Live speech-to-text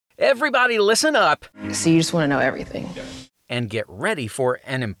Everybody listen up. So you just want to know everything. And get ready for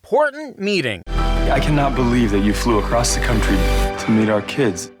an important meeting. I cannot believe that you flew across the country to meet our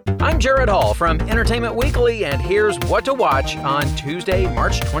kids. I'm Jared Hall from Entertainment Weekly, and here's what to watch on Tuesday,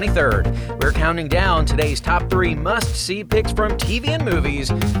 March 23rd. We're counting down today's top 3 must-see picks from TV and movies.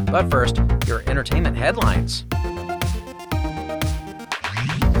 But first, your entertainment headlines.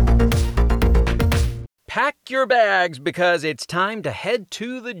 Pack your bags because it's time to head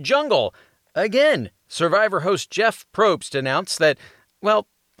to the jungle. Again, Survivor host Jeff Probst announced that, well,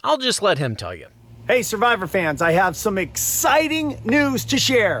 I'll just let him tell you. Hey, Survivor fans, I have some exciting news to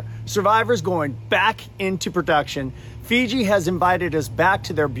share. Survivor's going back into production. Fiji has invited us back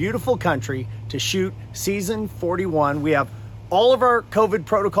to their beautiful country to shoot season 41. We have all of our COVID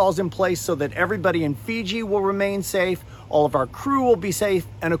protocols in place so that everybody in Fiji will remain safe, all of our crew will be safe,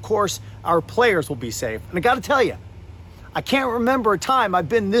 and of course, our players will be safe. And I gotta tell you, I can't remember a time I've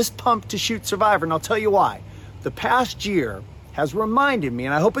been this pumped to shoot Survivor, and I'll tell you why. The past year has reminded me,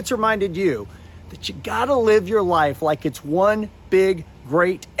 and I hope it's reminded you, that you gotta live your life like it's one big,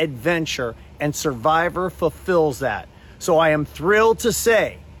 great adventure, and Survivor fulfills that. So I am thrilled to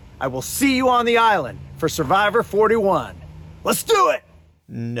say, I will see you on the island for Survivor 41. Let's do it!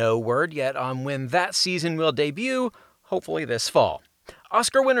 No word yet on when that season will debut, hopefully this fall.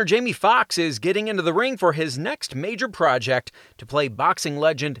 Oscar winner Jamie Foxx is getting into the ring for his next major project to play boxing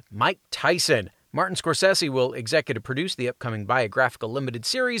legend Mike Tyson. Martin Scorsese will executive produce the upcoming biographical limited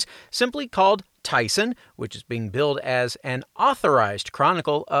series simply called Tyson, which is being billed as an authorized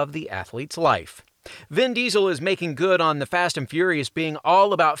chronicle of the athlete's life. Vin Diesel is making good on the Fast and Furious being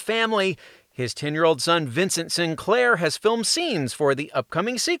all about family. His 10-year-old son Vincent Sinclair has filmed scenes for the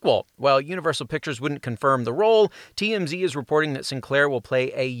upcoming sequel. While Universal Pictures wouldn't confirm the role, TMZ is reporting that Sinclair will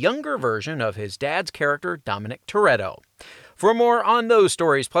play a younger version of his dad's character, Dominic Toretto. For more on those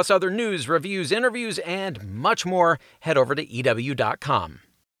stories, plus other news, reviews, interviews, and much more, head over to EW.com.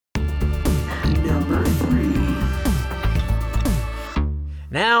 Number 3.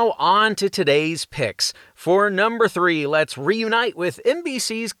 Now on to today's picks. For number 3, let's reunite with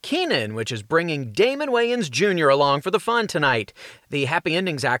NBC's Kenan, which is bringing Damon Wayans Jr. along for the fun tonight. The Happy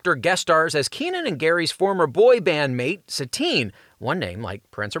Endings actor guest stars as Kenan and Gary's former boy band mate, Satine, one name like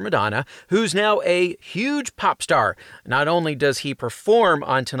Prince or Madonna, who's now a huge pop star. Not only does he perform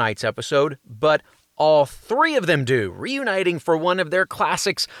on tonight's episode, but all 3 of them do, reuniting for one of their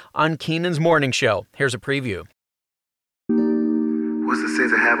classics on Kenan's morning show. Here's a preview. What's the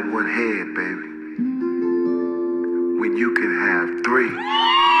sense of having one hand, baby, when you can have 3?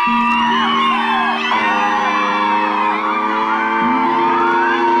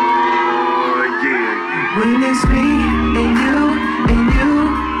 Oh, yeah. When it's me and you,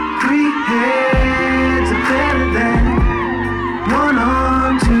 3 heads are better than 1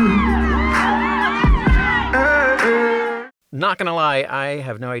 on 2. Not gonna lie, I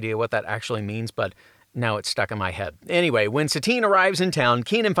have no idea what that actually means, but now it's stuck in my head. Anyway, when Satine arrives in town,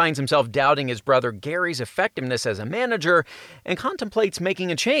 Kenan finds himself doubting his brother Gary's effectiveness as a manager and contemplates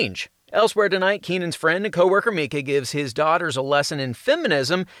making a change. Elsewhere tonight, Kenan's friend and coworker Mika gives his daughters a lesson in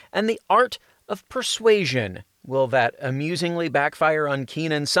feminism and the art of persuasion. Will that amusingly backfire on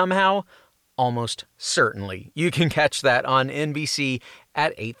Kenan somehow? Almost certainly. You can catch that on NBC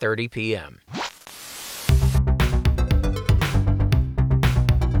at 8:30 p.m.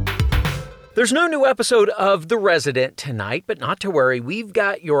 There's no new episode of The Resident tonight, but not to worry, we've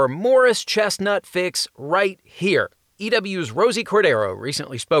got your Morris Chestnut fix right here. EW's Rosie Cordero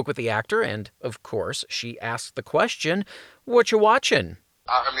recently spoke with the actor, and, of course, she asked the question, what you watching?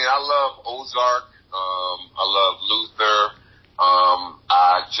 I love Ozark. I love Luther. I've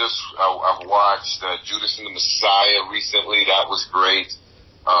watched Judas and the Messiah recently. That was great.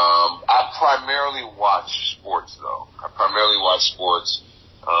 I primarily watch sports, though.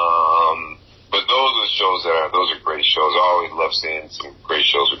 But those are the shows those are great shows. I always love seeing some great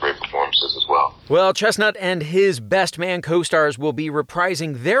shows with great performances as well. Well, Chestnut and his Best Man co-stars will be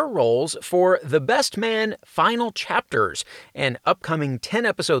reprising their roles for The Best Man Final Chapters, an upcoming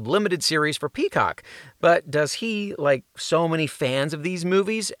 10-episode limited series for Peacock. But does he, like so many fans of these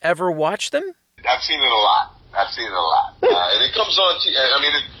movies, ever watch them? I've seen it a lot. And it comes on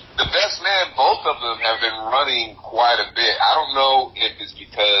The Best Man, both of them have been running quite a bit. I don't know if it's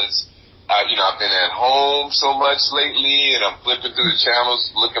because I've been at home so much lately, and I'm flipping through the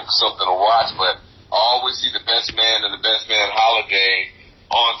channels looking for something to watch, but I always see The Best Man and The Best Man Holiday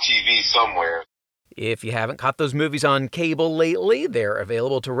on TV somewhere. If you haven't caught those movies on cable lately, they're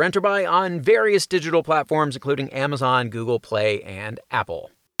available to rent or buy on various digital platforms, including Amazon, Google Play, and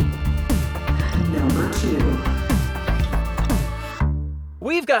Apple. Number 2.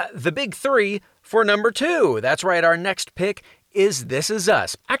 We've got the big three for number 2. That's right, our next pick is This Is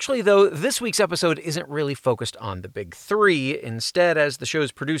Us. Actually, though, this week's episode isn't really focused on the big three. Instead, as the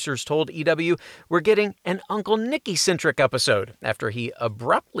show's producers told EW, we're getting an Uncle Nicky-centric episode after he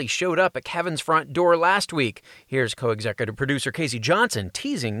abruptly showed up at Kevin's front door last week. Here's co-executive producer Casey Johnson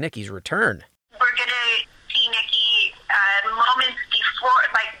teasing Nicky's return. We're going to see Nicky moments before,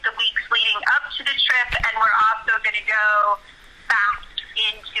 like the weeks leading up to the trip, and we're also going to go back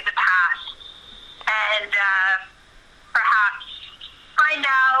into the past and perhaps find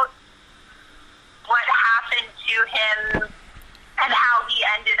out what happened to him and how he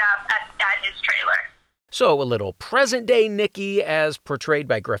ended up at his trailer. So a little present-day Nicky as portrayed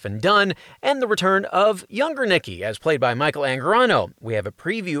by Griffin Dunne, and the return of younger Nicky as played by Michael Angarano. We have a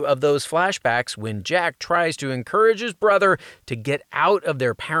preview of those flashbacks when Jack tries to encourage his brother to get out of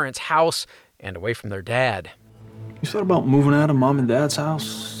their parents' house and away from their dad. You thought about moving out of Mom and Dad's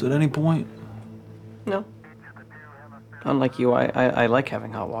house at any point? No. Unlike you, I like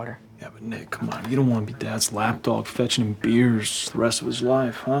having hot water. Yeah, but Nick, come on. You don't want to be Dad's lapdog fetching him beers the rest of his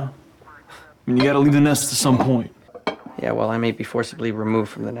life, huh? I mean, you gotta leave the nest at some point. Yeah, well, I may be forcibly removed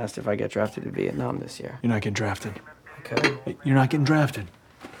from the nest if I get drafted to Vietnam this year. You're not getting drafted. Okay. Hey, you're not getting drafted.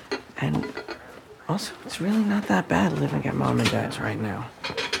 And also, it's really not that bad living at Mom and Dad's right now.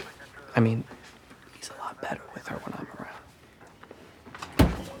 I mean, he's a lot better with her when I'm around.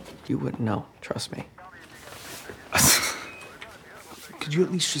 You wouldn't know, trust me. Could you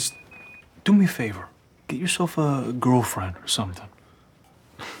at least just do me a favor? Get yourself a girlfriend or something.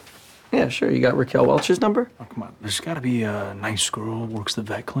 Yeah, sure. You got Raquel Welch's number? Oh, come on. There's gotta be a nice girl who works the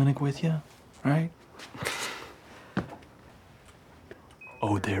vet clinic with you, right?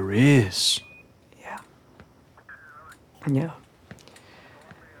 Oh, there is. Yeah. Yeah.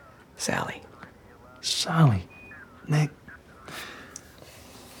 Sally. Sally. Nick.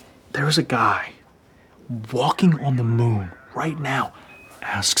 There's a guy walking on the moon right now.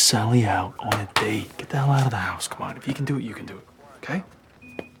 Ask Sally out on a date. Get the hell out of the house. Come on. If you can do it, you can do it. Okay?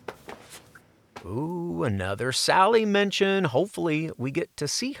 Ooh, another Sally mention. Hopefully we get to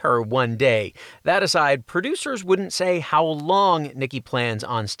see her one day. That aside, producers wouldn't say how long Nicky plans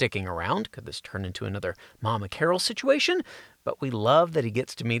on sticking around. Could this turn into another Mama Carol situation? But we love that he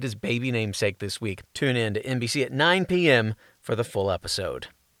gets to meet his baby namesake this week. Tune in to NBC at 9 p.m. for the full episode.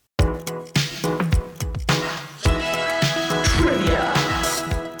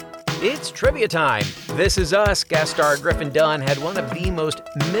 It's trivia time. This Is Us guest star Griffin Dunne had one of the most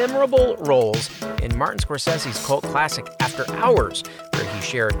memorable roles in Martin Scorsese's cult classic After Hours, where he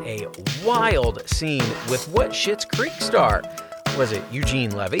shared a wild scene with what Schitt's Creek star? Was it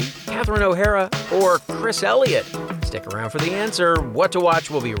Eugene Levy, Catherine O'Hara, or Chris Elliott? Stick around for the answer. What to Watch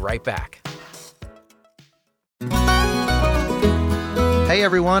will be right back. Hey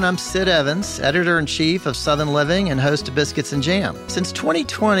everyone, I'm Sid Evans, editor-in-chief of Southern Living and host of Biscuits and Jam. Since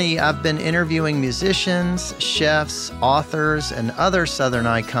 2020, I've been interviewing musicians, chefs, authors, and other Southern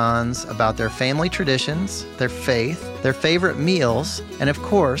icons about their family traditions, their faith, their favorite meals, and of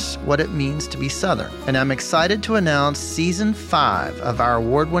course, what it means to be Southern. And I'm excited to announce Season 5 of our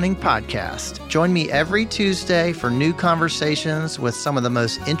award-winning podcast. Join me every Tuesday for new conversations with some of the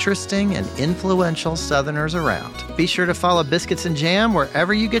most interesting and influential Southerners around. Be sure to follow Biscuits and Jam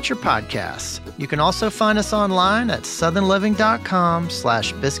wherever you get your podcasts. You can also find us online at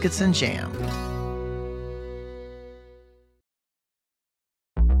southernliving.com/biscuitsandjam.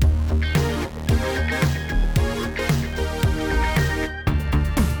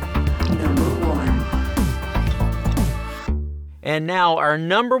 And now our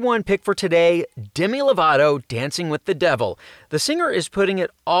number one pick for today, Demi Lovato, Dancing with the Devil. The singer is putting it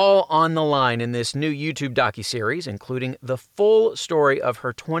all on the line in this new YouTube docuseries, including the full story of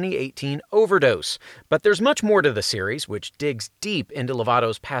her 2018 overdose. But there's much more to the series, which digs deep into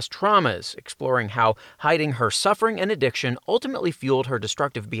Lovato's past traumas, exploring how hiding her suffering and addiction ultimately fueled her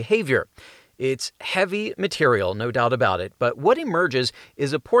destructive behavior. It's heavy material, no doubt about it, but what emerges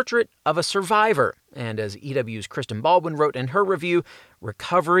is a portrait of a survivor. And as EW's Kristen Baldwin wrote in her review,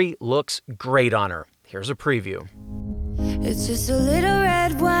 recovery looks great on her. Here's a preview. It's just a little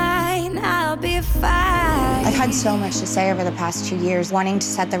red wine, I'll be fine. I've had so much to say over the past 2 years, wanting to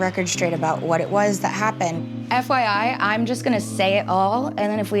set the record straight about what it was that happened. FYI, I'm just gonna say it all, and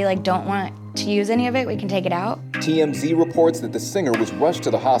then if we don't want to use any of it, we can take it out. TMZ reports that the singer was rushed to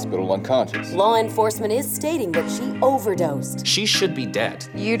the hospital unconscious. Law enforcement is stating that she overdosed. She should be dead.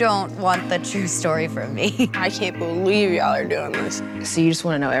 You don't want the true story from me. I can't believe y'all are doing this. So you just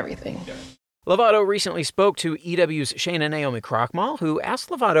want to know everything? Yeah. Lovato recently spoke to EW's Shayna Naomi Krochmal, who asked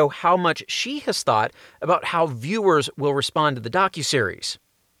Lovato how much she has thought about how viewers will respond to the docuseries.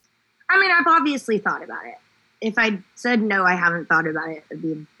 I mean, I've obviously thought about it. If I said no, I haven't thought about it, it'd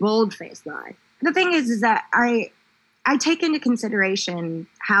be a bold-faced lie. The thing is that I take into consideration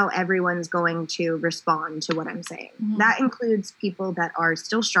how everyone's going to respond to what I'm saying. Mm-hmm. That includes people that are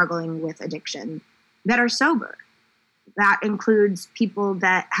still struggling with addiction, that are sober. That includes people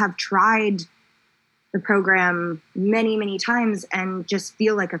that have tried the program many, many times and just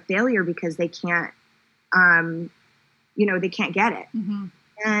feel like a failure because they can't, they can't get it. Mm-hmm.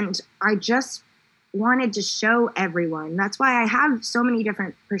 And I just wanted to show everyone. That's why I have so many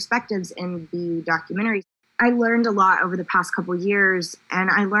different perspectives in the documentary. I learned a lot over the past couple years, and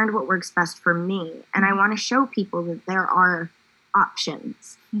I learned what works best for me. And I want to show people that there are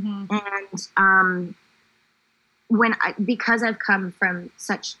options. Mm-hmm. And because I've come from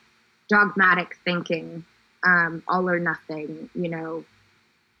such dogmatic thinking, all or nothing,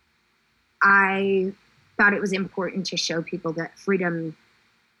 I thought it was important to show people that freedom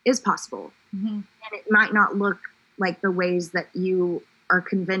is possible. Mm-hmm. And it might not look like the ways that you are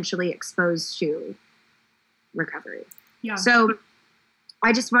conventionally exposed to recovery. Yeah. So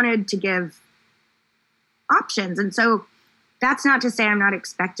I just wanted to give options. And so that's not to say I'm not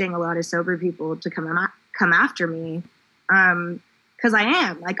expecting a lot of sober people to come after me. Because I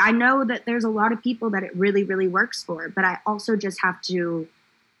am. Like, I know that there's a lot of people that it really, really works for. But I also just have to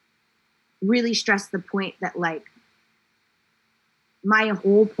really stress the point that, like, my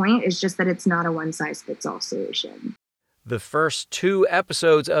whole point is just that it's not a one-size-fits-all solution. The first 2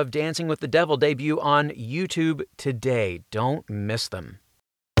 episodes of Dancing with the Devil debut on YouTube today. Don't miss them.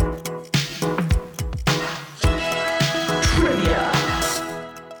 Trivia.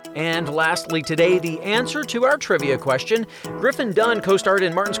 And lastly today, the answer to our trivia question. Griffin Dunn co-starred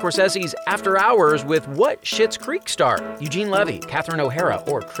in Martin Scorsese's After Hours with what Schitt's Creek star? Eugene Levy, Catherine O'Hara,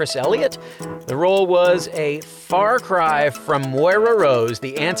 or Chris Elliott? The role was a far cry from Moira Rose.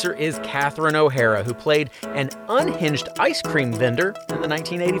 The answer is Catherine O'Hara, who played an unhinged ice cream vendor in the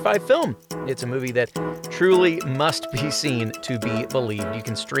 1985 film. It's a movie that truly must be seen to be believed. You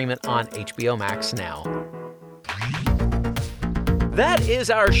can stream it on HBO Max now. That is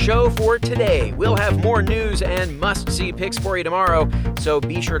our show for today. We'll have more news and must-see picks for you tomorrow, so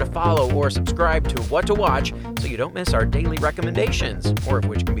be sure to follow or subscribe to What to Watch so you don't miss our daily recommendations, more of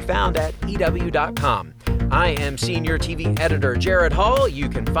which can be found at EW.com. I am Senior TV Editor Jared Hall. You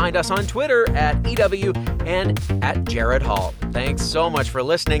can find us on Twitter at EW and at Jared Hall. Thanks so much for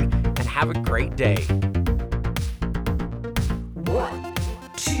listening, and have a great day. What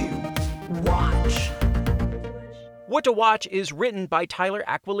to Watch? What to Watch is written by Tyler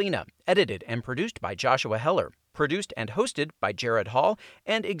Aquilina, edited and produced by Joshua Heller, produced and hosted by Jared Hall,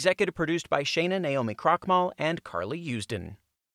 and executive produced by Shayna Naomi Krochmal and Carly Usden.